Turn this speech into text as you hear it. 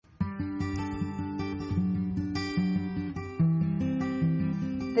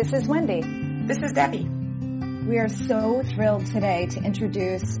This is Wendy. This is Debbie. We are so thrilled today to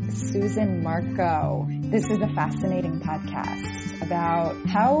introduce Susan Marco. This is a fascinating podcast about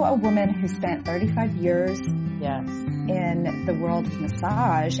how a woman who spent 35 years in the world of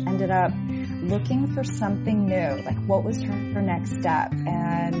massage ended up looking for something new. Like, what was her next step?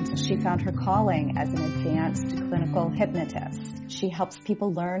 And she found her calling as an advanced clinical hypnotist. She helps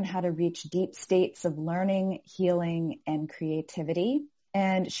people learn how to reach deep states of learning, healing, and creativity.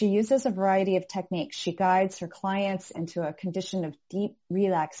 And she uses a variety of techniques. She guides her clients into a condition of deep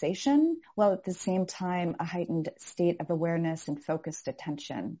relaxation, while at the same time a heightened state of awareness and focused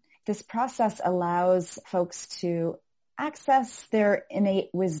attention. This process allows folks to access their innate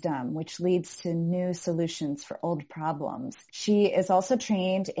wisdom, which leads to new solutions for old problems. She is also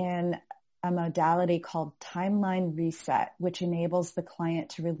trained in a modality called timeline reset, which enables the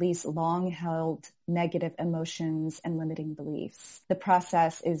client to release long-held negative emotions and limiting beliefs. The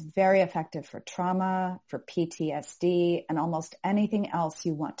process is very effective for trauma, for PTSD, and almost anything else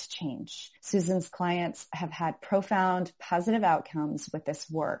you want to change. Susan's clients have had profound positive outcomes with this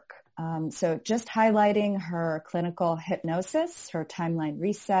work. So just highlighting her clinical hypnosis, her timeline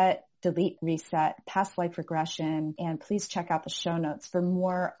reset, delete reset, past life regression, and please check out the show notes for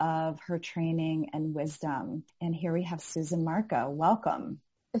more of her training and wisdom. And here we have Susan Marco. Welcome.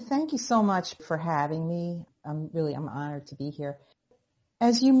 Thank you so much for having me. I'm honored to be here.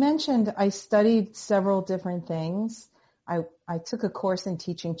 As you mentioned, I studied several different things. I took a course in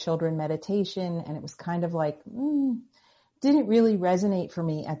teaching children meditation, and it was kind of like, didn't really resonate for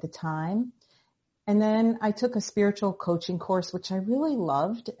me at the time. And then I took a spiritual coaching course, which I really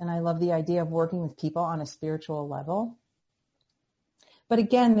loved, and I love the idea of working with people on a spiritual level. But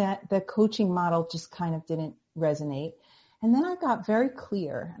again, the coaching model just kind of didn't resonate. And then I got very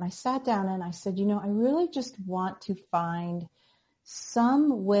clear, and I sat down and I said, I really just want to find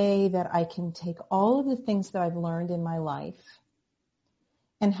some way that I can take all of the things that I've learned in my life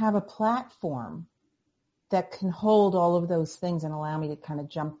and have a platform that can hold all of those things and allow me to kind of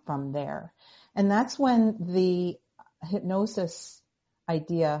jump from there. And that's when the hypnosis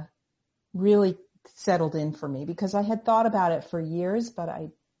idea really settled in for me, because I had thought about it for years, but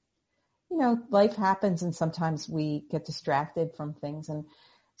life happens and sometimes we get distracted from things. And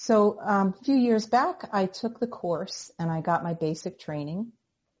so a few years back, I took the course and I got my basic training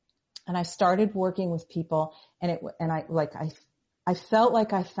and I started working with people, and I felt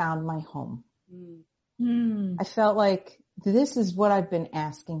like I found my home. I felt like this is what I've been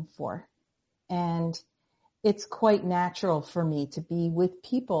asking for. And it's quite natural for me to be with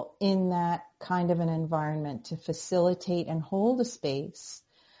people in that kind of an environment, to facilitate and hold a space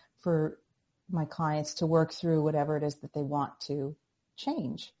for my clients to work through whatever it is that they want to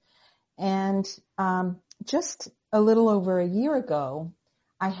change. And just a little over a year ago,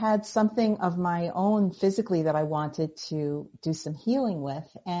 I had something of my own physically that I wanted to do some healing with.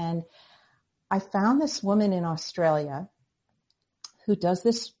 And I found this woman in Australia who does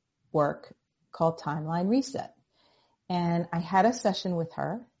this work called Timeline Reset. And I had a session with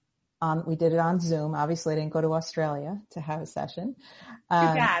her. We did it on Zoom. Obviously, I didn't go to Australia to have a session.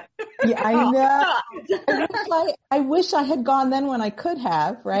 Yeah, I know. I wish I had gone then when I could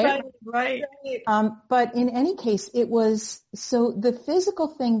have, right? Right. But in any case, it was, so the physical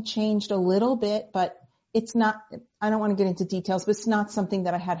thing changed a little bit, but it's not, I don't want to get into details, but it's not something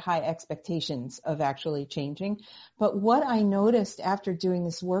that I had high expectations of actually changing. But what I noticed after doing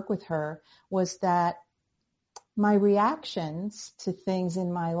this work with her was that my reactions to things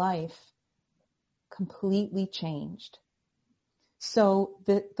in my life completely changed. So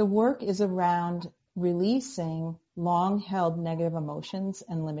the work is around releasing long-held negative emotions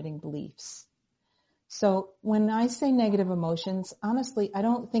and limiting beliefs. So when I say negative emotions, honestly, I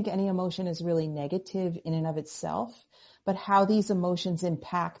don't think any emotion is really negative in and of itself, but how these emotions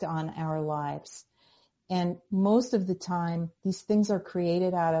impact on our lives. And most of the time, these things are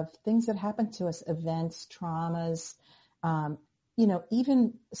created out of things that happen to us, events, traumas,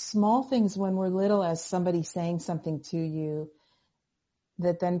 even small things when we're little, as somebody saying something to you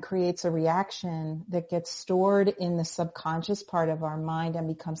that then creates a reaction that gets stored in the subconscious part of our mind and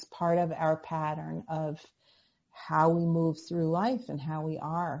becomes part of our pattern of how we move through life and how we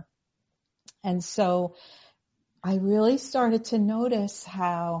are. And so I really started to notice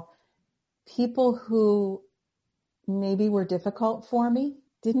how people who maybe were difficult for me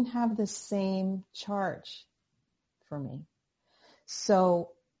didn't have the same charge for me.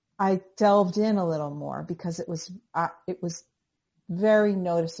 So I delved in a little more because it was very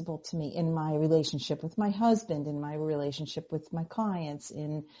noticeable to me in my relationship with my husband, in my relationship with my clients,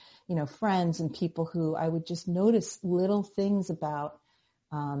 in, friends and people who I would just notice little things about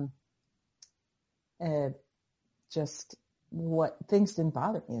just what things didn't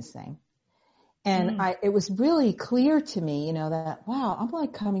bother me the same. And it was really clear to me, you know, that, wow, I'm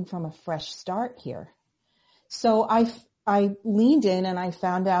like coming from a fresh start here. So I leaned in and I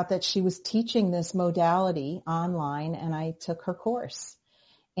found out that she was teaching this modality online, and I took her course.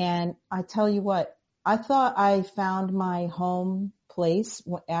 And I tell you what, I thought I found my home place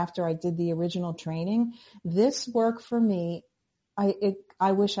after I did the original training. This work for me,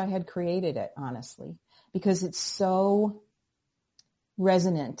 I wish I had created it, honestly, because it's so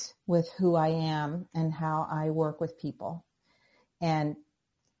resonant with who I am and how I work with people. And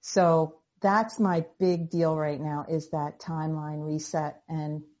so that's my big deal right now, is that timeline reset.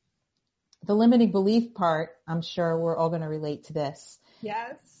 And the limiting belief part, I'm sure we're all going to relate to this.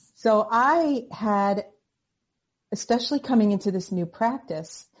 Yes. So I had, especially coming into this new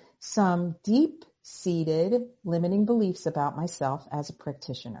practice, some deep-seated limiting beliefs about myself as a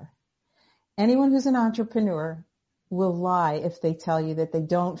practitioner. Anyone who's an entrepreneur will lie if they tell you that they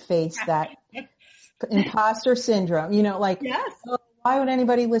don't face that imposter syndrome. You know, like, yes. Oh, why would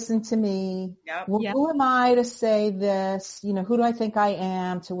anybody listen to me? Yep. Well, yep. Who am I to say this? You know, who do I think I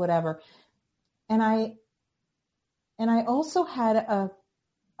am to whatever? And I also had a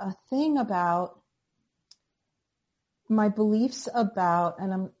thing about my beliefs about,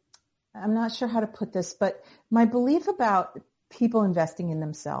 and I'm not sure how to put this, but my belief about people investing in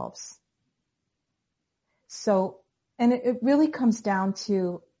themselves. So, and it really comes down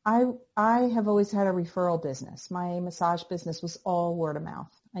to, I have always had a referral business. My massage business was all word of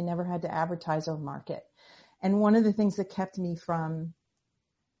mouth. I never had to advertise or market. And one of the things that kept me from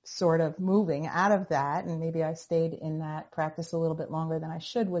sort of moving out of that, and maybe I stayed in that practice a little bit longer than I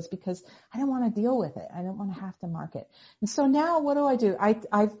should, was because I didn't want to deal with it. I didn't want to have to market. And so now what do? I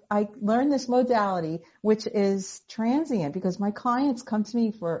learned this modality, which is transient, because my clients come to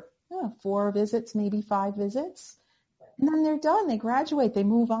me for 4 visits, maybe 5 visits, and then they're done. They graduate. They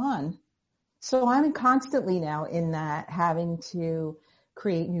move on. So I'm constantly now in that, having to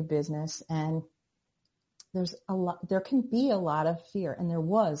create new business, and there can be a lot of fear, and there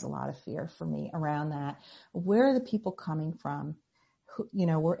was a lot of fear for me around that. Where are the people coming from? You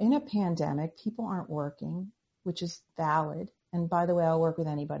know, we're in a pandemic. People aren't working, which is valid. And by the way, I'll work with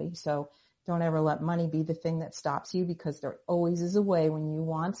anybody. So don't ever let money be the thing that stops you, because there always is a way. When you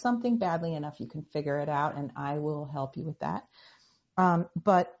want something badly enough, you can figure it out, and I will help you with that.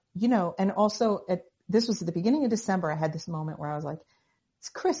 But, you know, and also this was at the beginning of December, I had this moment where I was like, it's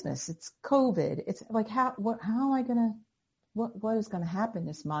Christmas, it's COVID. It's like, how am I going to, what is going to happen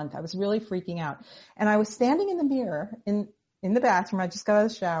this month? I was really freaking out. And I was standing in the mirror in the bathroom. I just got out of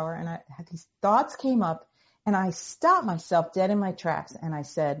the shower, and I had these thoughts came up, and I stopped myself dead in my tracks. And I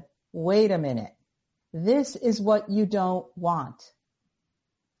said, wait a minute. This is what you don't want.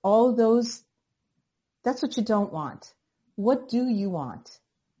 All those, that's what you don't want. What do you want?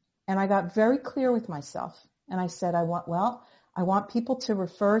 And I got very clear with myself. And I said, I want people to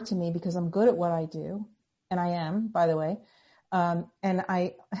refer to me because I'm good at what I do. And I am, by the way. And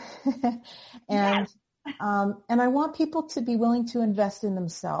I want people to be willing to invest in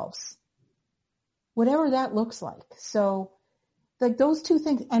themselves, whatever that looks like. So, like, those two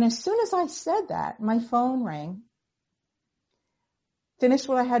things. And as soon as I said that, my phone rang, finished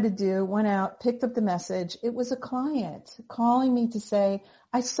what I had to do, went out, picked up the message. It was a client calling me to say,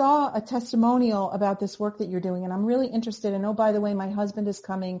 I saw a testimonial about this work that you're doing, and I'm really interested. And oh, by the way, my husband is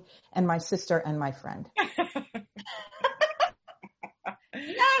coming, and my sister and my friend.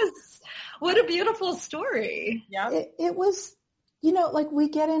 Yes. What a beautiful story. Yeah. It was, you know, like, we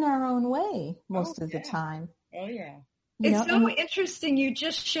get in our own way most of the time. Oh, yeah. It's so interesting you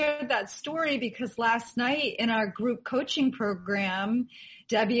just shared that story, because last night in our group coaching program,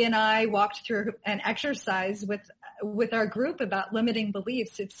 Debbie and I walked through an exercise with our group about limiting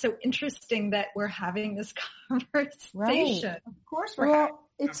beliefs. It's so interesting that we're having this conversation. Right. Of course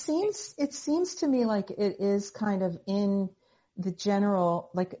it seems to me like it is kind of in the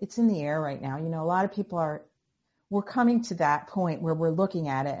general, like, it's in the air right now. You know, a lot of people we're coming to that point where we're looking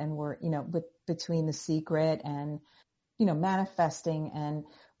at it, and we're, you know, between The Secret and, you know, manifesting and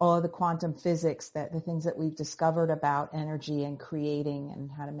all of the quantum physics, that the things that we've discovered about energy and creating and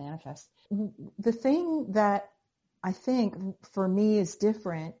how to manifest. The thing that I think for me is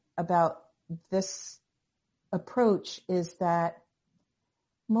different about this approach is that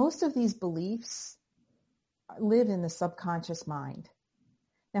most of these beliefs live in the subconscious mind.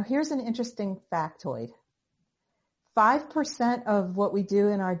 Now, here's an interesting factoid. 5% of what we do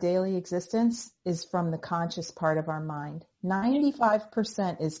in our daily existence is from the conscious part of our mind.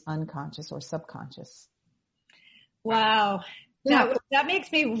 95% is unconscious or subconscious. Wow. That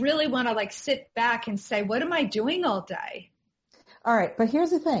makes me really want to like sit back and say, what am I doing all day? All right. But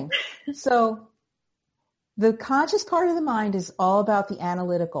here's the thing. So the conscious part of the mind is all about the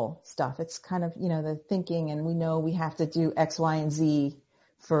analytical stuff. It's kind of, the thinking, and we know we have to do X, Y, and Z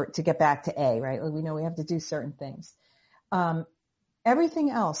to get back to A, right? We know we have to do certain things. Everything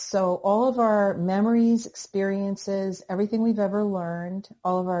else, so all of our memories, experiences, everything we've ever learned,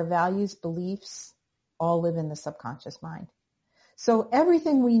 all of our values, beliefs, all live in the subconscious mind. So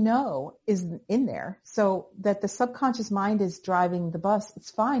everything we know is in there. So that the subconscious mind is driving the bus,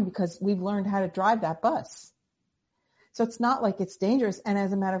 it's fine because we've learned how to drive that bus. So it's not like it's dangerous. And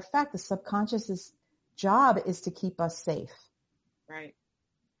as a matter of fact, the subconscious's job is to keep us safe. Right.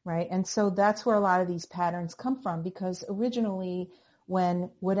 Right. And so that's where a lot of these patterns come from, because originally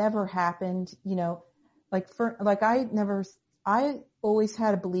when whatever happened, I always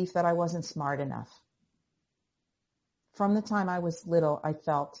had a belief that I wasn't smart enough. From the time I was little, I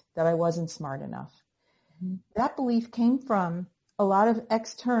felt that I wasn't smart enough. Mm-hmm. That belief came from a lot of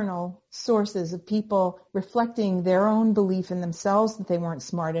external sources of people reflecting their own belief in themselves that they weren't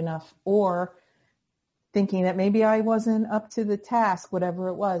smart enough, or thinking that maybe I wasn't up to the task, whatever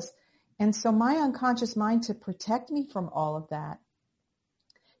it was. And so my unconscious mind, to protect me from all of that,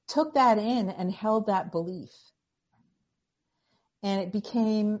 took that in and held that belief. And it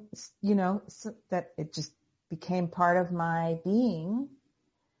became, that it just became part of my being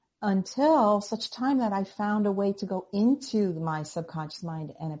until such time that I found a way to go into my subconscious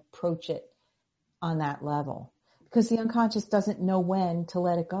mind and approach it on that level. Because the unconscious doesn't know when to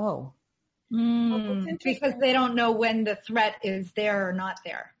let it go. Because they don't know when the threat is there or not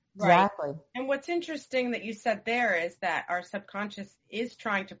there. Exactly. Right. And what's interesting that you said there is that our subconscious is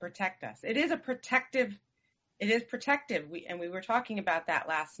trying to protect us. It is protective. We were talking about that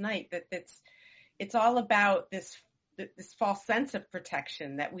last night, that it's all about this false sense of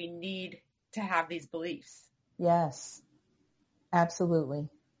protection that we need to have these beliefs. Yes, absolutely.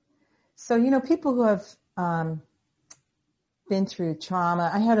 So, people who have been through trauma,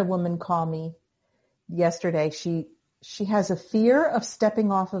 I had a woman call me yesterday. She has a fear of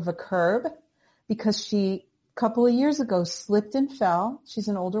stepping off of a curb because she, a couple of years ago, slipped and fell. She's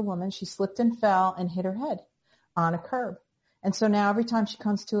an older woman. She slipped and fell and hit her head on a curb. And so now every time she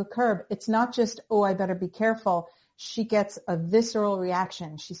comes to a curb, it's not just, oh, I better be careful. She gets a visceral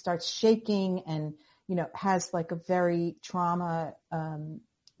reaction. She starts shaking and, has like a very trauma,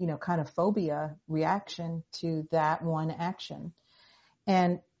 kind of phobia reaction to that one action.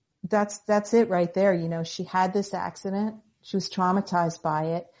 And that's it right there. She had this accident. She was traumatized by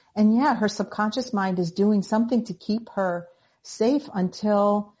it. And yeah, her subconscious mind is doing something to keep her safe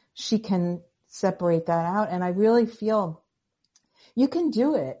until she can separate that out. And I really feel you can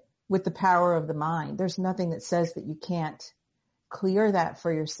do it with the power of the mind. There's nothing that says that you can't clear that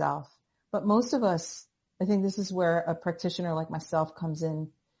for yourself. But most of us, I think this is where a practitioner like myself comes in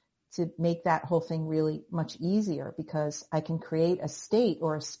to make that whole thing really much easier, because I can create a state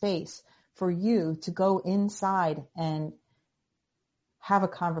or a space for you to go inside and have a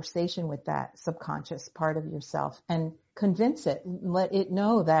conversation with that subconscious part of yourself and convince it, let it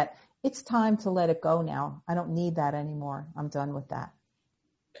know that it's time to let it go now. I don't need that anymore. I'm done with that.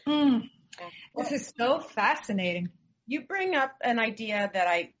 This is so fascinating. You bring up an idea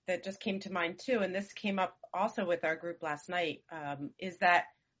that just came to mind too, and this came up also with our group last night, is that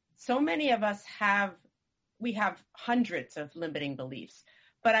so many of us have hundreds of limiting beliefs,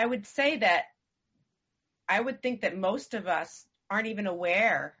 but I would say that I would think that most of us aren't even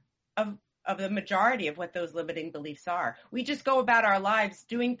aware of the majority of what those limiting beliefs are. We just go about our lives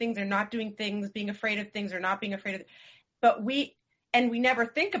doing things or not doing things, being afraid of things or not being afraid of, but we never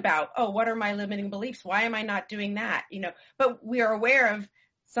think about, oh, what are my limiting beliefs? Why am I not doing that? But we are aware of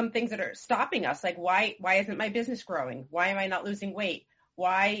some things that are stopping us. Like why isn't my business growing? Why am I not losing weight?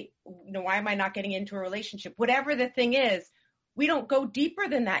 Why am I not getting into a relationship? Whatever the thing is, we don't go deeper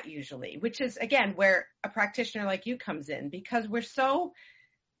than that usually, which is, again, where a practitioner like you comes in, because we're so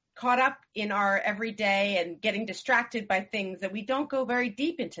caught up in our everyday and getting distracted by things that we don't go very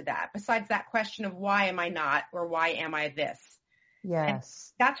deep into that, besides that question of why am I not, or why am I this?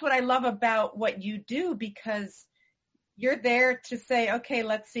 Yes. And that's what I love about what you do, because you're there to say, okay,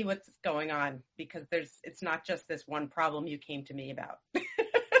 let's see what's going on, because it's not just this one problem you came to me about.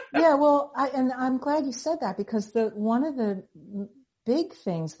 Yeah, well, I'm glad you said that, because one of the big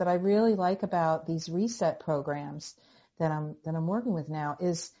things that I really like about these reset programs that I'm working with now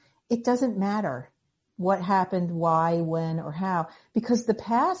is it doesn't matter what happened, why, when, or how, because the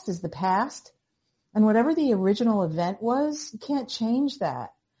past is the past, and whatever the original event was, you can't change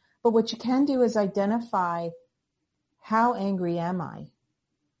that. But what you can do is identify how angry am I?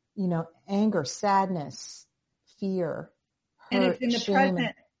 Anger, sadness, fear, hurt, and it's in the shame.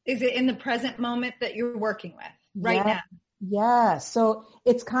 present. Is it in the present moment that you're working with right now? Yeah. So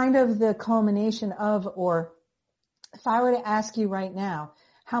it's kind of the culmination of, or if I were to ask you right now,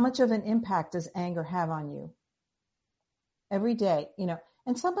 how much of an impact does anger have on you every day?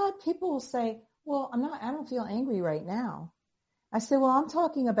 And some people will say, well, I don't feel angry right now. I say, well, I'm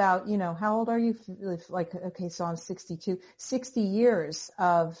talking about, how old are you? Like, okay, so I'm 62, 60 years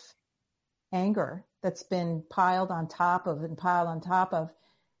of anger that's been piled on top of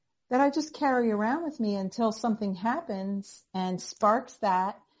that I just carry around with me until something happens and sparks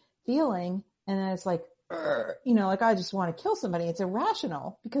that feeling. And then it's like, like I just want to kill somebody. It's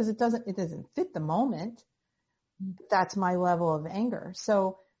irrational because it doesn't fit the moment. That's my level of anger.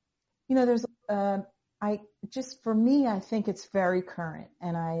 So, there's, for me, I think it's very current,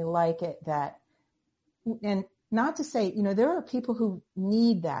 and I like it and not to say, there are people who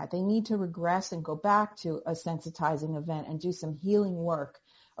need that. They need to regress and go back to a sensitizing event and do some healing work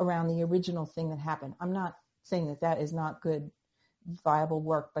around the original thing that happened. I'm not saying that is not good, viable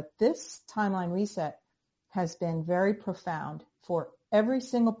work, but this timeline reset has been very profound for every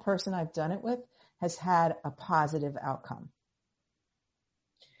single person I've done it with has had a positive outcome.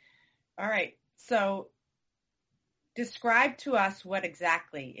 All right. So describe to us what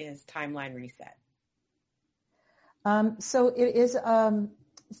exactly is timeline reset. So it is,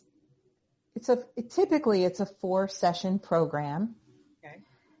 typically it's a 4-session program. Okay.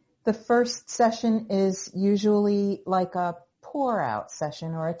 The first session is usually like a pour out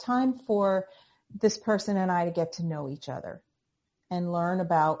session or a time for this person and I to get to know each other and learn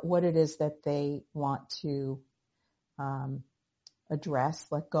about what it is that they want to address,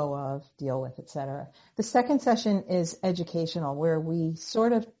 let go of, deal with, etc. The second session is educational, where we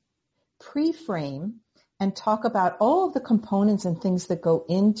sort of pre-frame and talk about all of the components and things that go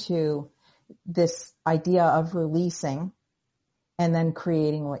into this idea of releasing and then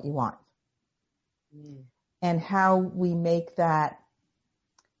creating what you want. And how we make that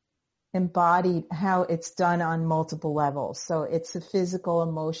embodied, how it's done on multiple levels. So it's the physical,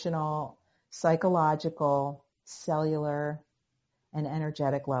 emotional, psychological, cellular, and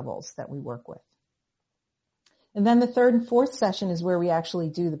energetic levels that we work with. And then the third and fourth session is where we actually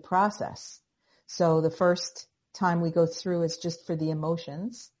do the process. So the first time we go through is just for the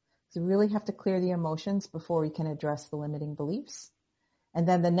emotions. So we really have to clear the emotions before we can address the limiting beliefs. And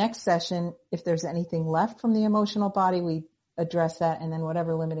then the next session, if there's anything left from the emotional body, we address that, and then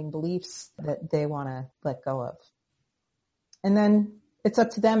whatever limiting beliefs that they want to let go of. And then it's up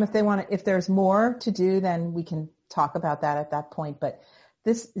to them if there's more to do, then we can talk about that at that point. But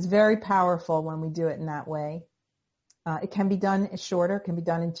this is very powerful when we do it in that way. It can be done shorter, can be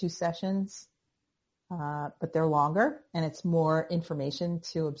done in 2 sessions, but they're longer, and it's more information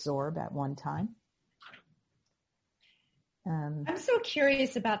to absorb at one time. I'm so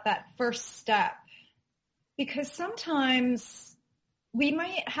curious about that first step, because sometimes we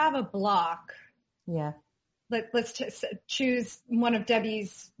might have a block. Yeah. Let's choose one of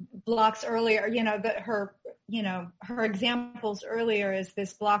Debbie's blocks earlier. Her examples earlier is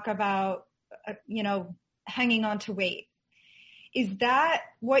this block about, hanging on to weight. Is that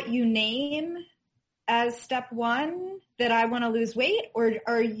what you name as step 1, that I want to lose weight, or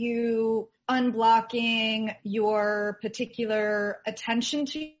are you unblocking your particular attention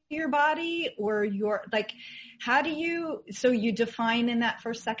to your body, or so you define in that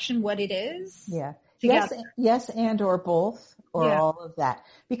first section what it is? Yeah. Together. Yes, and or both, or all of that.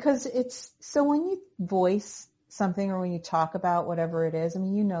 Because so when you voice something or when you talk about whatever it is,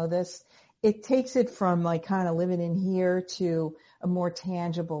 this, it takes it from like kind of living in here to a more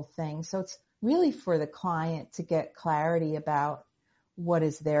tangible thing. So it's really for the client to get clarity about what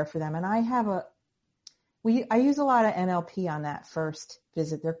is there for them. And I use a lot of NLP on that first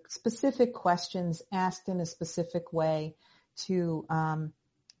visit. There are specific questions asked in a specific way to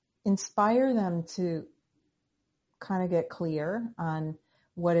inspire them to kind of get clear on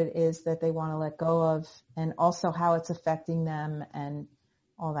what it is that they want to let go of, and also how it's affecting them and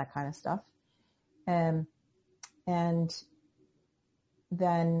all that kind of stuff. And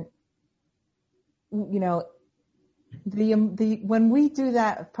then, when we do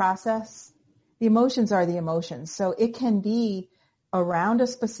that process, the emotions are the emotions. So it can be around a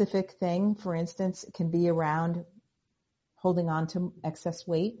specific thing. For instance, it can be around holding on to excess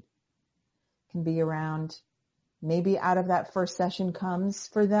weight. It can be around, maybe out of that first session comes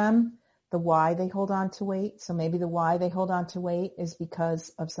for them the why they hold on to weight. So maybe the why they hold on to weight is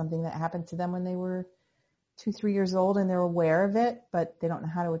because of something that happened to them when they were 2-3 years old, and they're aware of it, but they don't know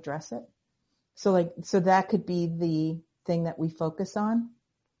how to address it. So that could be the thing that we focus on.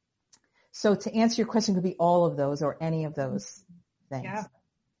 So to answer your question, could be all of those or any of those things. Yeah.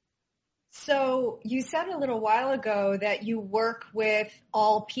 So you said a little while ago that you work with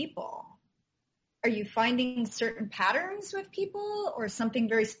all people. Are you finding certain patterns with people or something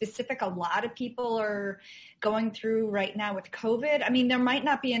very specific a lot of people are going through right now with COVID? I mean, there might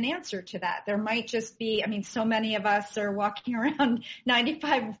not be an answer to that. There might just be, I mean, so many of us are walking around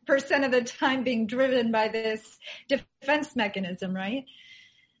 95% of the time being driven by this defense mechanism, right?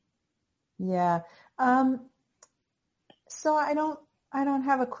 Yeah. So I don't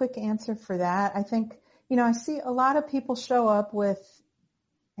have a quick answer for that. I think, I see a lot of people show up with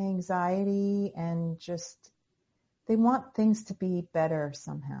anxiety and just they want things to be better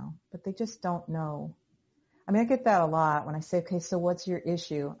somehow, but they just don't know. I mean, I get that a lot when I say, okay, so what's your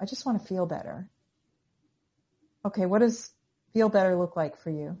issue? I just want to feel better. Okay, what does feel better look like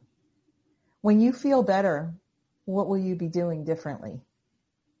for you? When you feel better, what will you be doing differently?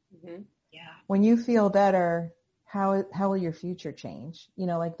 Mm-hmm. Yeah. When you feel better, how will your future change?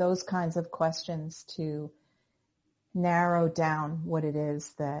 Like those kinds of questions to narrow down what it is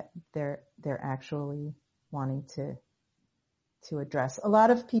that they're actually wanting to address. A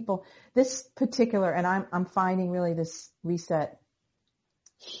lot of people, this particular, and I'm finding really this reset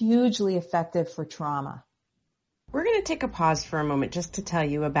hugely effective for trauma. We're going to take a pause for a moment just to tell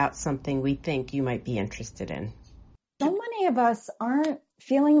you about something we think you might be interested in. So many of us aren't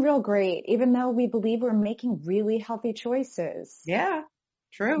feeling real great, even though we believe we're making really healthy choices. Yeah,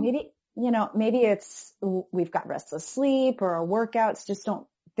 true. Maybe it's we've got restless sleep or our workouts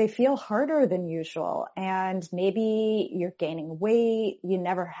they feel harder than usual. And maybe you're gaining weight you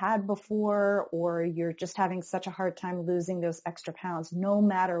never had before, or you're just having such a hard time losing those extra pounds no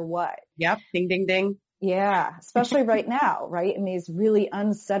matter what. Yep. Ding, ding, ding. Yeah, especially right now, right? In these really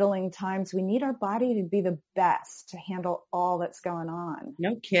unsettling times, we need our body to be the best to handle all that's going on.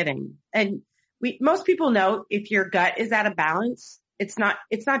 No kidding. And most people know if your gut is out of balance, it's not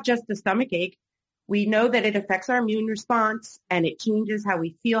just a stomach ache. We know that it affects our immune response and it changes how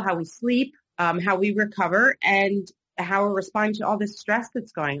we feel, how we sleep, how we recover, and how we're responding to all this stress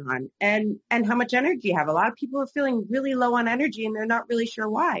that's going on, and how much energy you have. A lot of people are feeling really low on energy and they're not really sure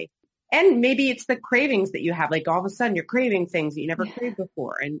why. And maybe it's the cravings that you have, like all of a sudden you're craving things that you never craved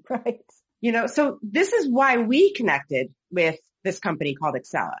before. And, right. So this is why we connected with this company called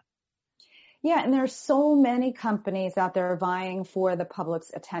Excella. Yeah, and there's so many companies out there vying for the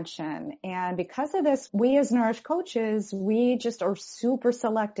public's attention. And because of this, we as Nourish coaches, we just are super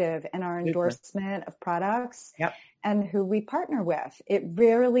selective in our endorsement of products and who we partner with. It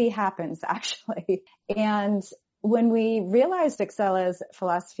rarely happens, actually. And when we realized Excella's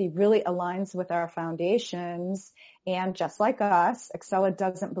philosophy really aligns with our foundations, and just like us, Excella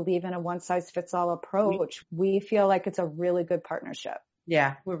doesn't believe in a one-size-fits-all approach. We feel like it's a really good partnership.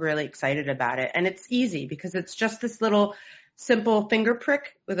 Yeah, we're really excited about it. And it's easy because it's just this little simple finger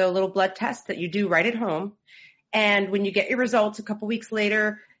prick with a little blood test that you do right at home. And when you get your results a couple weeks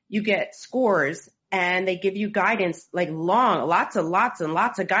later, you get scores and they give you guidance, like lots and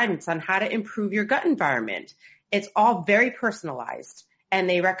lots of guidance on how to improve your gut environment. It's all very personalized, and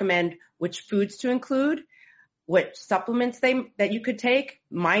they recommend which foods to include, what supplements that you could take,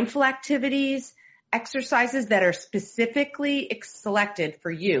 mindful activities, exercises that are specifically selected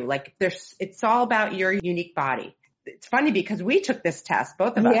for you. Like it's all about your unique body. It's funny because we took this test,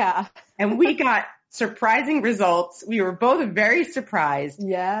 both of us, and we got surprising results. We were both very surprised.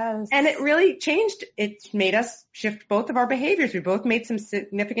 Yes. And it really changed. It made us shift both of our behaviors. We both made some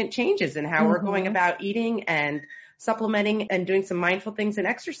significant changes in how we're going about eating and supplementing and doing some mindful things and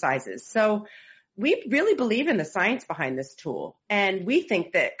exercises. So we really believe in the science behind this tool. And we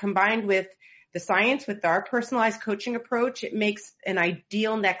think that combined with the science, with our personalized coaching approach, it makes an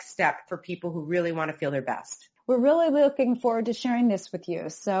ideal next step for people who really want to feel their best. We're really looking forward to sharing this with you.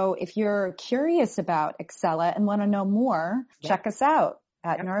 So if you're curious about Excella and want to know more, check us out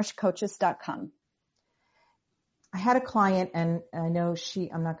at nourishcoaches.com. I had a client, and I know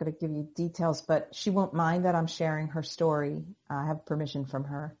I'm not going to give you details, but she won't mind that I'm sharing her story. I have permission from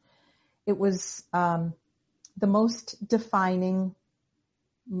her. It was the most defining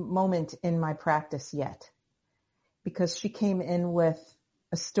moment in my practice yet, because she came in with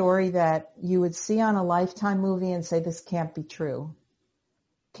a story that you would see on a Lifetime movie and say, this can't be true,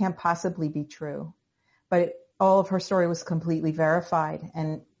 can't possibly be true. But all of her story was completely verified.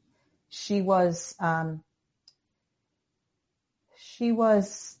 And she was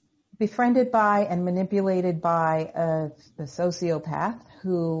befriended by and manipulated by a sociopath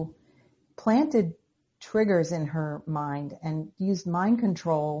who planted triggers in her mind and used mind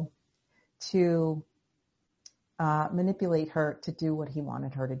control to manipulate her to do what he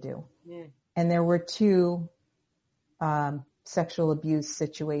wanted her to do. Yeah. And there were 2 sexual abuse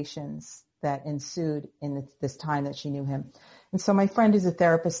situations that ensued in this time that she knew him. And so my friend who's a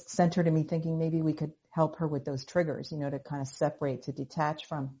therapist sent her to me thinking maybe we could help her with those triggers, to kind of separate, to detach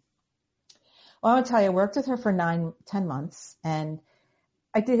from. Well, I'll tell you, I worked with her for 10 months, and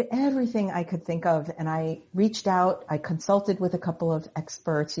I did everything I could think of, and I reached out, I consulted with a couple of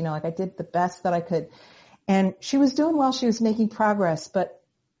experts, I did the best that I could. And she was doing well, she was making progress, but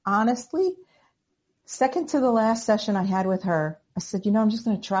honestly, second to the last session I had with her, I said, I'm just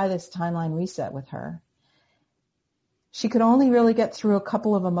going to try this timeline reset with her. She could only really get through a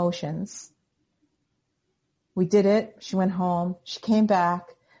couple of emotions. We did it. She went home. She came back.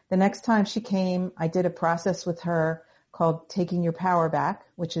 The next time she came, I did a process with her called Taking Your Power Back,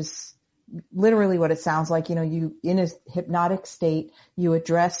 which is literally what it sounds like. You in a hypnotic state, you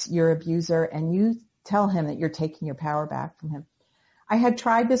address your abuser and you tell him that you're taking your power back from him. I had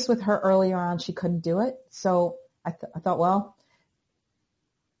tried this with her earlier on. She couldn't do it. So I thought, well,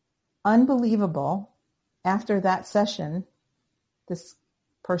 unbelievable. After that session, this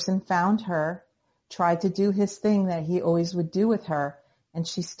person found her, tried to do his thing that he always would do with her, and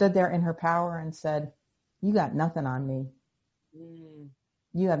she stood there in her power and said, you got nothing on me.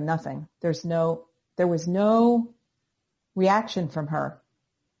 You have nothing. There was no reaction from her.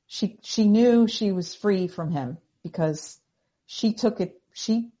 She knew she was free from him because she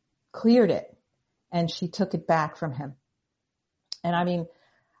cleared it and she took it back from him. And I mean,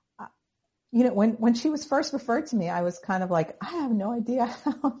 when she was first referred to me, I was kind of like, I have no idea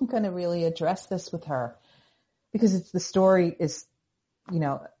how I'm going to really address this with her, because the story is,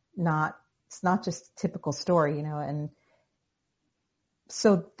 it's not just a typical story, and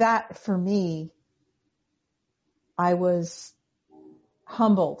so that for me, I was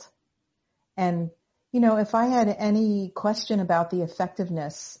humbled. And, if I had any question about the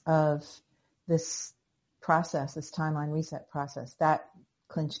effectiveness of this process, this timeline reset process, that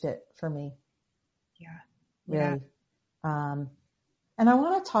clinched it for me. Yeah. Really. Yeah. And I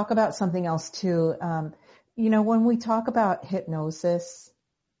want to talk about something else too. When we talk about hypnosis,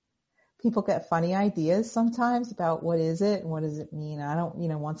 people get funny ideas sometimes about what is it and what does it mean. I don't,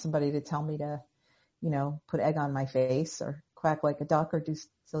 want somebody to tell me to, put egg on my face or quack like a duck or do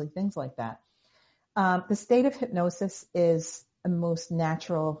silly things like that. The state of hypnosis is a most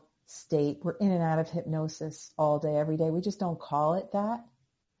natural state. We're in and out of hypnosis all day, every day. We just don't call it that.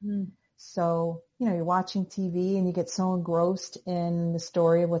 So, you're watching TV and you get so engrossed in the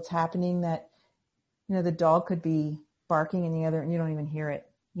story of what's happening that, the dog could be barking in the other and you don't even hear it.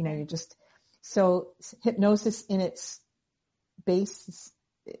 So hypnosis in its base,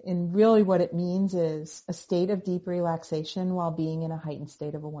 in really what it means is a state of deep relaxation while being in a heightened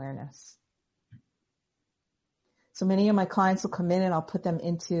state of awareness. So many of my clients will come in and I'll put them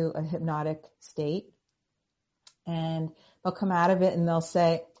into a hypnotic state and they'll come out of it and they'll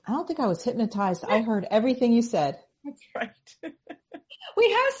say, I don't think I was hypnotized. I heard everything you said. That's right.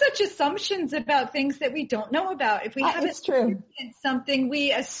 We have such assumptions about things that we don't know about. If we haven't experienced something,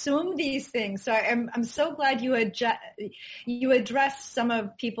 we assume these things. So I'm so glad you addressed some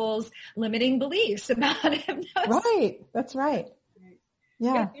of people's limiting beliefs about hypnosis. Right. That's right.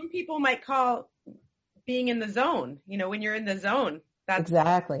 Yeah. Some people might call being in the zone. When you're in the zone, that's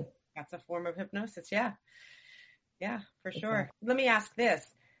exactly. That's a form of hypnosis. Yeah. Yeah, for sure. Exactly. Let me ask this.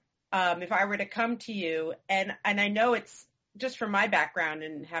 If I were to come to you, and I know it's just from my background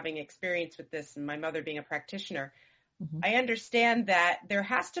and having experience with this and my mother being a practitioner, I understand that there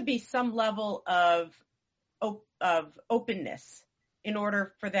has to be some level of openness in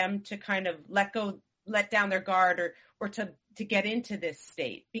order for them to kind of let down their guard or to get into this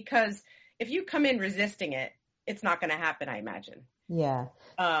state. Because if you come in resisting it, it's not going to happen, I imagine. Yeah,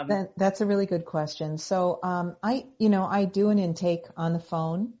 that's a really good question. So I do an intake on the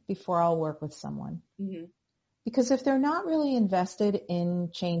phone before I'll work with someone. Mm-hmm. Because if they're not really invested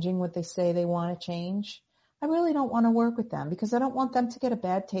in changing what they say they want to change, I really don't want to work with them because I don't want them to get a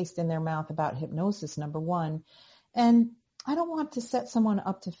bad taste in their mouth about hypnosis, number one. And I don't want to set someone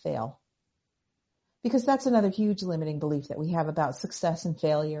up to fail. Because that's another huge limiting belief that we have about success and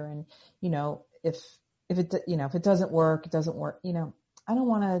failure. And, if it doesn't work, it doesn't work. I don't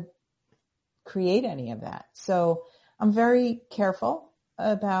want to create any of that. So I'm very careful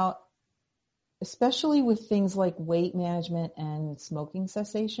about, especially with things like weight management and smoking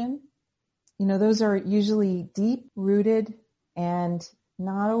cessation. Those are usually deep rooted and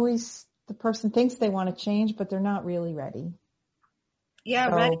not always the person thinks they want to change, but they're not really ready.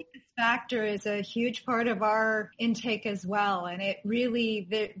 Yeah, readiness factor is a huge part of our intake as well. And it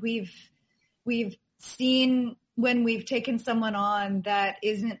really, we've we've seen when we've taken someone on that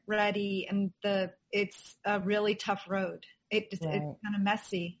isn't ready, and it's a really tough road. It's kind of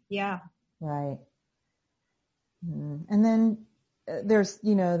messy. Yeah. Right. And then there's,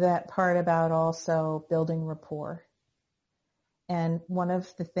 that part about also building rapport. And one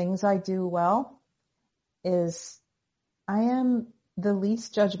of the things I do well is I am the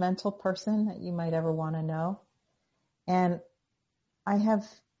least judgmental person that you might ever want to know. And I have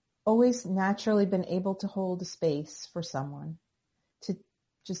always naturally been able to hold a space for someone to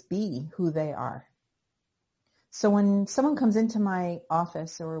just be who they are. So when someone comes into my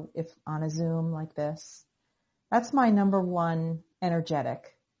office, or if on a Zoom like this, that's my number one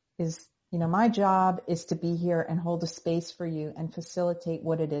energetic is, my job is to be here and hold a space for you and facilitate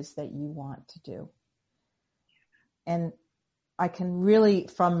what it is that you want to do. And I can really,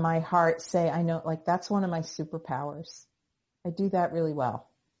 from my heart, say, I know, that's one of my superpowers. I do that really well.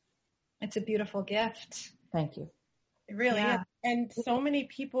 It's a beautiful gift. Thank you. It really is. And so many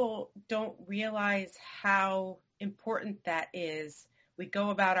people don't realize how important that is. We go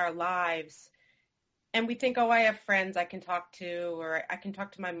about our lives and we think, oh, I have friends I can talk to, or I can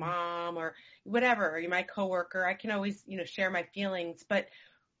talk to my mom or whatever, or my coworker. I can always, share my feelings. But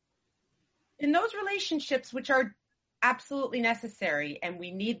in those relationships, which are absolutely necessary and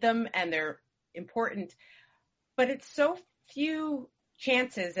we need them and they're important, but it's so few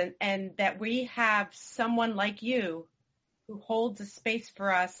chances and that we have someone like you who holds a space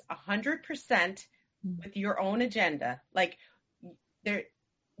for us 100% with your own agenda.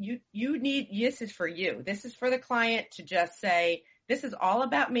 You need, this is for you. This is for the client to just say, this is all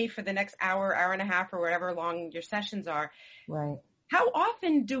about me for the next hour, hour and a half, or whatever long your sessions are. Right. How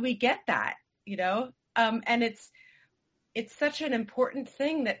often do we get that, and it's such an important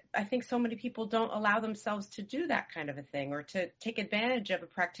thing that I think so many people don't allow themselves to do that kind of a thing, or to take advantage of a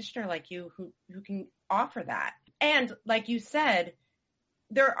practitioner like you who can offer that. And like you said,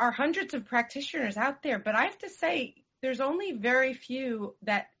 there are hundreds of practitioners out there, but I have to say there's only very few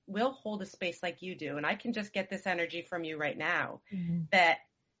that will hold a space like you do. And I can just get this energy from you right now, that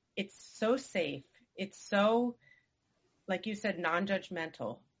it's so safe. It's so, like you said,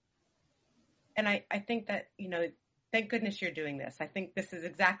 non-judgmental. And I think that, thank goodness you're doing this. I think this is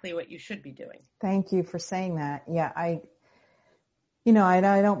exactly what you should be doing. Thank you for saying that. Yeah, I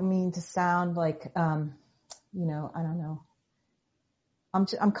don't mean to sound like, I don't know.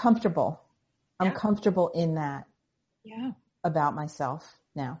 I'm comfortable. I'm comfortable in that. Yeah. About myself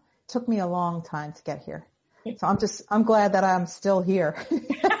now. It took me a long time to get here. So I'm glad that I'm still here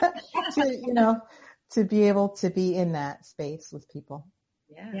to be able to be in that space with people.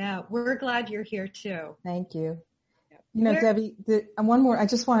 Yeah. We're glad you're here too. Thank you. Debbie, one more,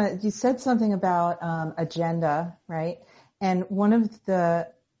 you said something about agenda, right? And one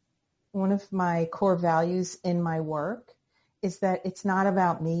of my core values in my work is that it's not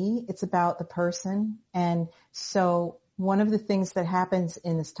about me, it's about the person. And so one of the things that happens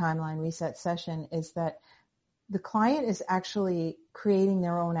in this timeline reset session is that the client is actually creating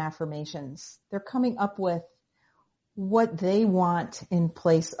their own affirmations. They're coming up with what they want in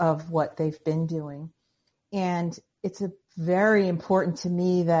place of what they've been doing. And it's very important to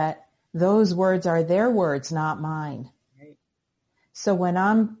me that those words are their words, not mine. So when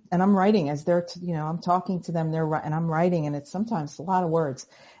I'm writing as they're, I'm talking to them, and I'm writing, and it's sometimes a lot of words.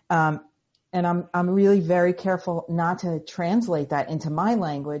 And I'm really very careful not to translate that into my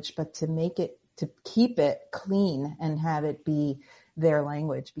language, but to keep it clean and have it be their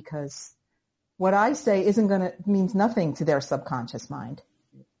language, because what I say means nothing to their subconscious mind.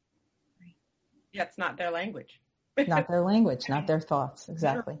 Yeah, it's not their language. Not their language, not their thoughts.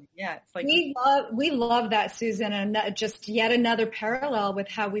 Exactly. Yeah, it's like we love that, Susan, and just yet another parallel with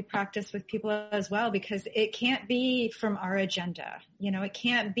how we practice with people as well, because it can't be from our agenda. It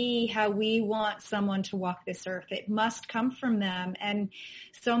can't be how we want someone to walk this earth. It must come from them. And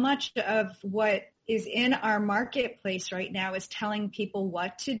so much of what is in our marketplace right now is telling people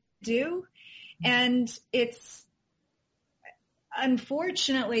what to do. And it's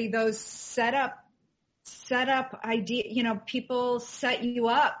unfortunately those set up idea, people set you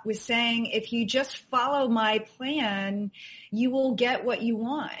up with saying, if you just follow my plan, you will get what you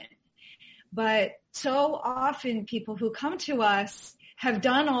want. But so often people who come to us have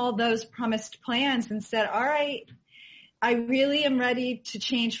done all those promised plans and said, all right, I really am ready to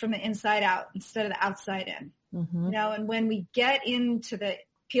change from the inside out instead of the outside in. Mm-hmm. And when we get into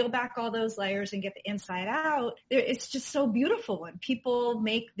peel back all those layers and get the inside out, it's just so beautiful when people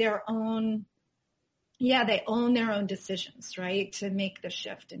make their own yeah, they own their own decisions, right, to make the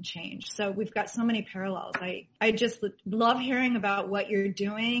shift and change. So we've got so many parallels. I just love hearing about what you're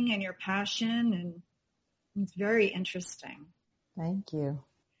doing and your passion, and it's very interesting. Thank you.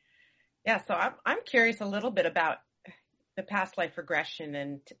 Yeah, so I'm curious a little bit about the past life regression,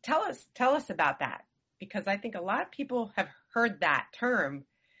 and tell us about that, because I think a lot of people have heard that term,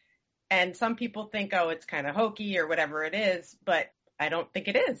 and some people think, oh, it's kind of hokey or whatever it is, but I don't think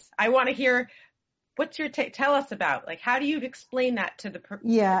it is. I want to hear what's your tell us about, like, how do you explain that to the person?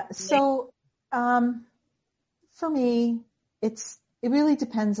 Yeah, so for me, it really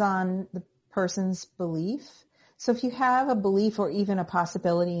depends on the person's belief. So if you have a belief or even a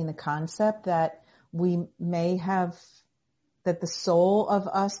possibility in the concept that we may have, that the soul of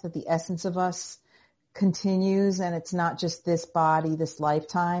us, that the essence of us continues, and it's not just this body, this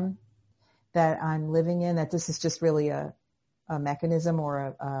lifetime that I'm living in, that this is just really a mechanism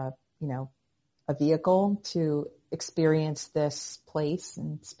or a vehicle to experience this place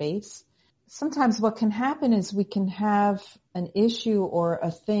and space. Sometimes what can happen is we can have an issue or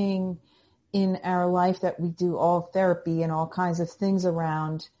a thing in our life that we do all therapy and all kinds of things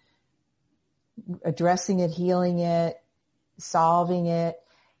around addressing it, healing it, solving it,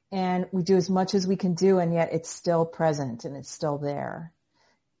 and we do as much as we can do, and yet it's still present and it's still there.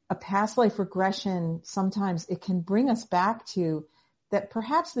 A past life regression, sometimes it can bring us back to that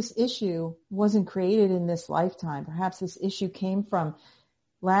perhaps this issue wasn't created in this lifetime. Perhaps this issue came from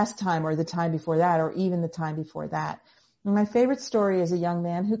last time or the time before that or even the time before that. And my favorite story is a young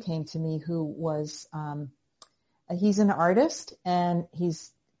man who came to me who was, he's an artist and he's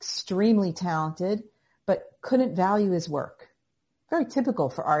extremely talented, but couldn't value his work. Very typical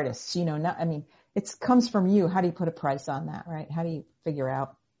for artists, it comes from you. How do you put a price on that, right? How do you figure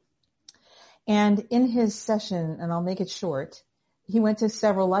out? And in his session, and I'll make it short, he went to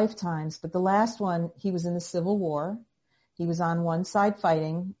several lifetimes, but the last one, he was in the Civil War. He was on one side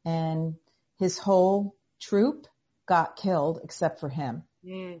fighting, and his whole troop got killed except for him.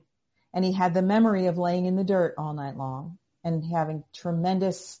 Mm. And he had the memory of laying in the dirt all night long and having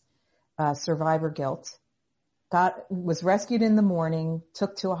tremendous survivor guilt. Was rescued in the morning,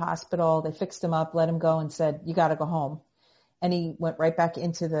 took to a hospital. They fixed him up, let him go, and said, you got to go home. And he went right back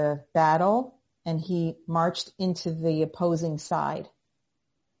into the battle, and he marched into the opposing side.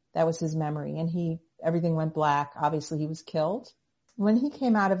 That was his memory. And everything went black. Obviously, he was killed. When he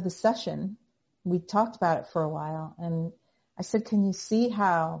came out of the session, we talked about it for a while, and I said, can you see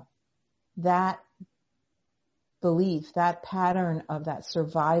how that belief, that pattern of that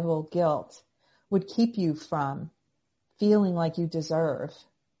survival guilt would keep you from feeling like you deserve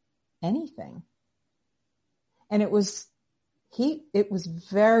anything? And it was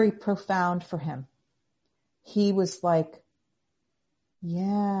very profound for him. He was like,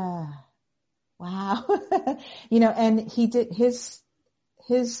 yeah, wow. And he did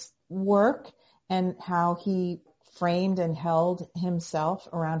his work and how he framed and held himself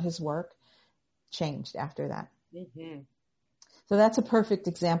around his work changed after that. Mm-hmm. So that's a perfect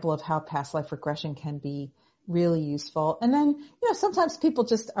example of how past life regression can be really useful. And then, sometimes people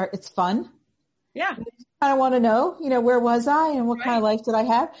it's fun. Yeah. I want to know, where was I and what kind of life did I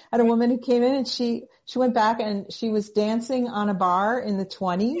have? I had a woman who came in and she went back and she was dancing on a bar in the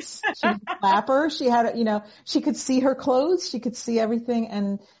 20s. She was a clapper. She had, she could see her clothes. She could see everything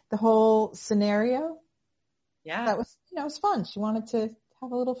and the whole scenario. Yeah. That was, it was fun. She wanted to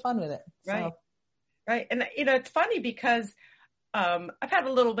have a little fun with it. Right. So. Right. And, it's funny because I've had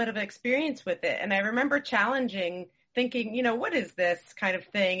a little bit of experience with it, and I remember challenging, thinking, what is this kind of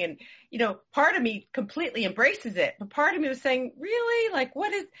thing? And, part of me completely embraces it, but part of me was saying, really? Like,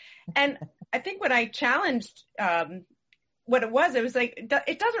 what is, and I think when I challenged, what it was like,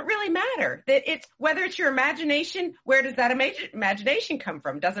 it doesn't really matter that it's, whether it's your imagination, where does that imagination come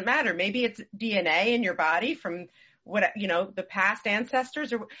from? Doesn't matter. Maybe it's DNA in your body from the past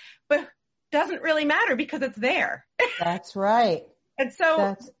ancestors but doesn't really matter because it's there. That's right. And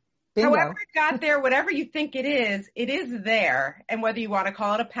so however it got there, whatever you think it is there. And whether you want to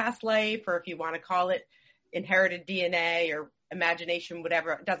call it a past life or if you want to call it inherited DNA or imagination,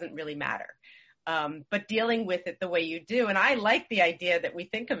 whatever, it doesn't really matter. But dealing with it the way you do. And I like the idea that we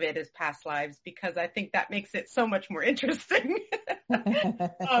think of it as past lives because I think that makes it so much more interesting.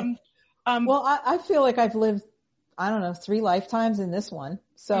 Well, I feel like I've lived, 3 lifetimes in this one.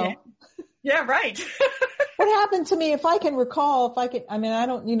 So yeah, right. What happened to me, if I can recall, I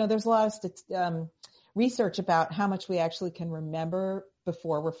don't, there's a lot of research about how much we actually can remember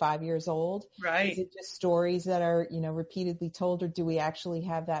before we're 5 years old. Right. Is it just stories that are, repeatedly told, or do we actually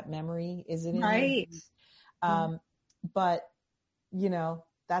have that memory? Is it in right? But,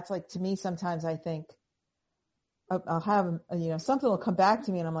 that's like, to me, sometimes I think I'll have, something will come back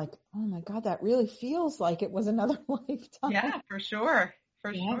to me and I'm like, oh my God, that really feels like it was another lifetime. Yeah, for sure.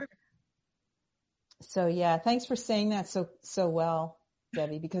 For sure. So yeah, thanks for saying that so well,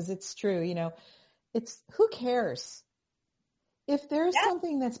 Debbie, because it's true. It's who cares if there's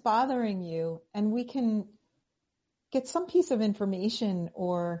something that's bothering you and we can get some piece of information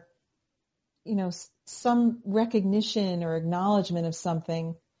or, some recognition or acknowledgement of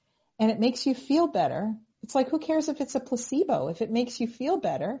something and it makes you feel better. It's like, who cares if it's a placebo? If it makes you feel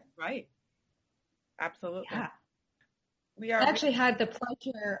better. Right. Absolutely. Yeah. We are. I actually had the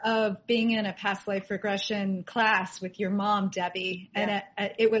pleasure of being in a past life regression class with your mom, Debbie, and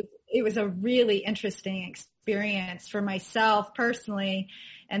it was a really interesting experience for myself personally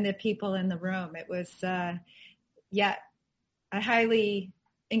and the people in the room. It was, I highly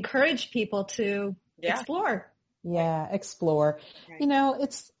encourage people to explore. Yeah, explore. Right.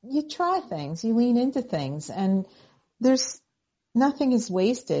 You try things, you lean into things, and nothing is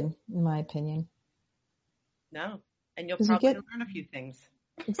wasted, in my opinion. No. And you'll probably learn a few things.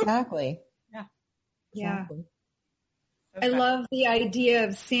 Exactly. Yeah. Exactly. I love the idea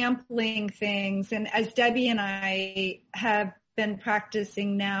of sampling things. And as Debbie and I have been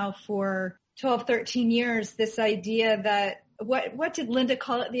practicing now for 12, 13 years, this idea that, what did Linda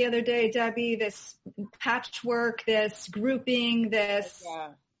call it the other day, Debbie? This patchwork, this grouping, this. Yeah.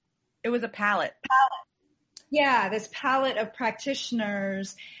 It was a palette. Yeah, this palette of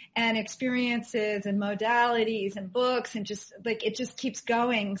practitioners and experiences and modalities and books and just like it just keeps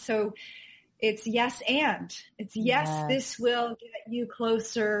going. So it's yes and. It's yes, this will get you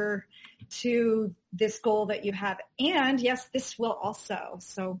closer to this goal that you have. And yes, this will also.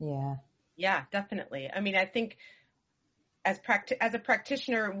 So yeah, definitely. I mean, I think as a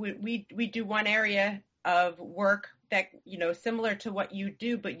practitioner, we do one area of work that, similar to what you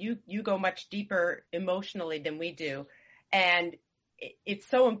do, but you go much deeper emotionally than we do. And it's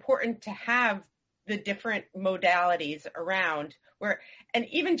so important to have the different modalities around and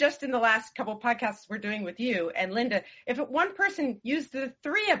even just in the last couple of podcasts we're doing with you and Linda, if one person used the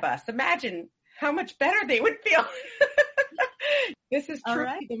three of us, imagine how much better they would feel. This is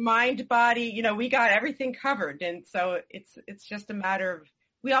truly the mind, body, we got everything covered. And so it's just a matter of,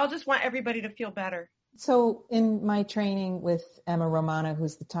 we all just want everybody to feel better. So in my training with Emma Romano,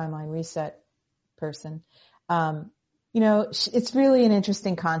 who's the timeline reset person, it's really an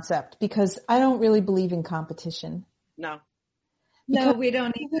interesting concept because I don't really believe in competition. No, we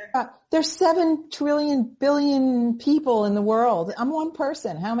don't either. There's 7 trillion billion people in the world. I'm one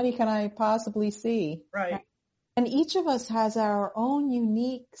person. How many can I possibly see? Right. And each of us has our own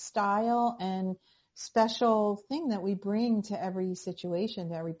unique style and special thing that we bring to every situation,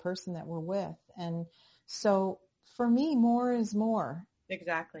 to every person that we're with. And so for me, more is more.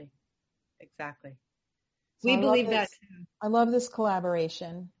 Exactly. So we believe that too. I love this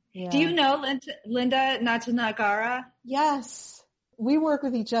collaboration. Yeah. Do you know Linda Natanagara? Yes. We work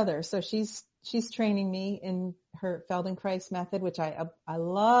with each other. So she's training me in her Feldenkrais method, which I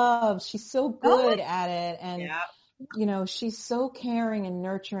love. She's so good at it. And, she's so caring and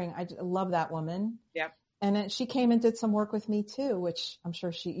nurturing. I love that woman. Yeah. And then she came and did some work with me too, which I'm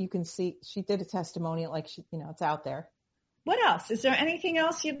sure you can see. She did a testimonial, like it's out there. What else? Is there anything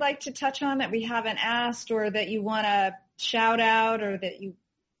else you'd like to touch on that we haven't asked or that you want to shout out or that you?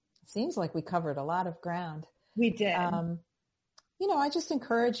 Seems like we covered a lot of ground. We did. I just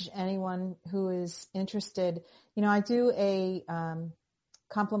encourage anyone who is interested. I do a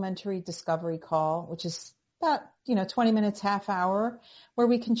complimentary discovery call, which is about, 20 minutes, half hour, where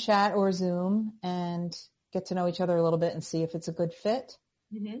we can chat or Zoom and get to know each other a little bit and see if it's a good fit.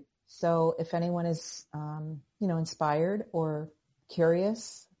 Mm-hmm. So if anyone is, inspired or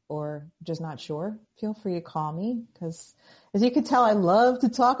curious or just not sure, feel free to call me because as you can tell, I love to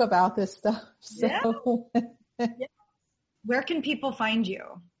talk about this stuff. So. Yeah. Where can people find you?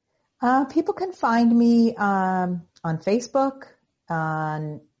 People can find me on Facebook.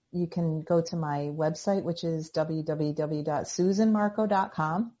 You can go to my website, which is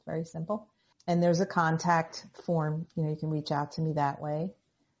www.susanmarco.com. Very simple. And there's a contact form. You can reach out to me that way.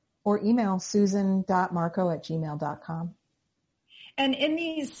 Or email susan.marco@gmail.com. And in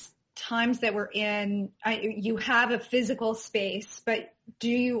these times that we're in, you have a physical space, but do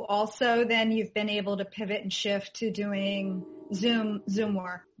you also then you've been able to pivot and shift to doing Zoom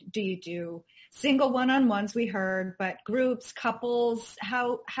work? Do you do single one-on-ones we heard, but groups, couples?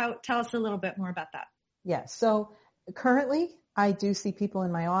 How tell us a little bit more about that. Yeah. So currently I do see people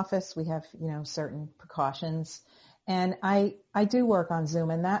in my office. We have, certain precautions. And I do work on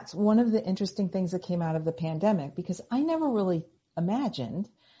Zoom, and that's one of the interesting things that came out of the pandemic because I never really imagined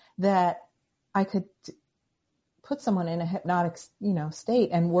that I could put someone in a hypnotic, state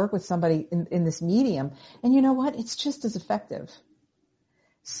and work with somebody in this medium. And you know what? It's just as effective.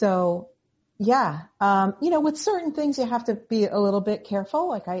 So yeah, with certain things you have to be a little bit careful.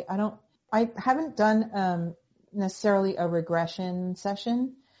 Like I haven't done necessarily a regression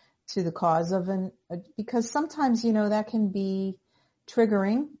session to the cause of because sometimes, that can be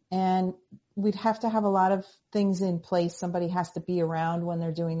triggering, and we'd have to have a lot of things in place. Somebody has to be around when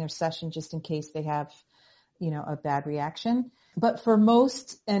they're doing their session just in case they have, a bad reaction. But for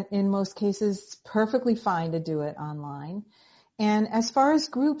most, and in most cases, it's perfectly fine to do it online. And as far as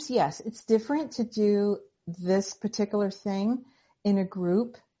groups, yes, it's different to do this particular thing in a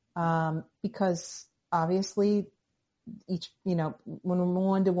group, because obviously each, when we're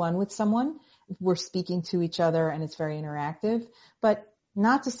one-to-one with someone, we're speaking to each other and it's very interactive, but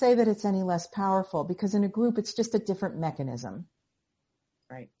not to say that it's any less powerful, because in a group, it's just a different mechanism.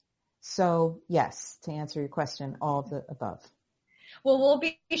 Right. So yes, to answer your question, all of the above. Well, we'll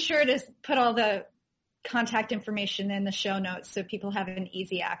be sure to put all the contact information in the show notes so people have an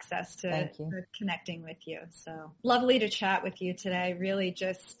easy access to connecting with you. So lovely to chat with you today. Really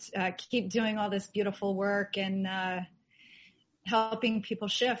just keep doing all this beautiful work and helping people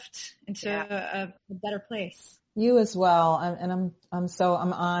shift into a better place. You as well. And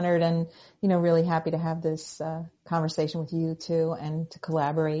I'm honored and, really happy to have this conversation with you too, and to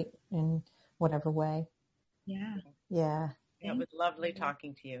collaborate in whatever way. Yeah. Yeah. It was lovely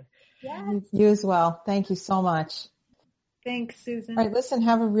talking to you. Yes. You as well. Thank you so much. Thanks, Susan. All right, listen,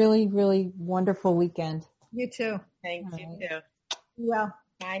 have a really, really wonderful weekend. You too. Thanks, you too. Well.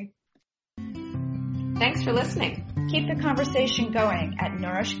 Bye. Thanks for listening. Keep the conversation going at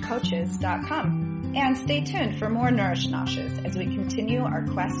nourishcoaches.com. And stay tuned for more Nourish Noshes as we continue our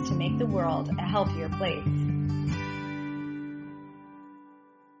quest to make the world a healthier place.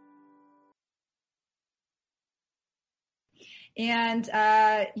 And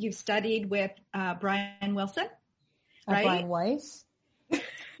you've studied with Brian Wilson, right? Brian Weiss.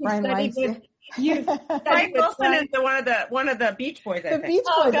 Brian Weiss. Brian Wilson is one of the Beach Boys, I think. The Beach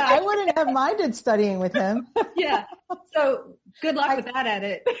Boys. I wouldn't have minded studying with him. Yeah. So good luck with that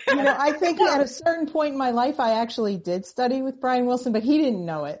edit. I think at a certain point in my life, I actually did study with Brian Wilson, but he didn't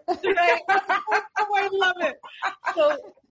know it. Right. Oh, I love it. So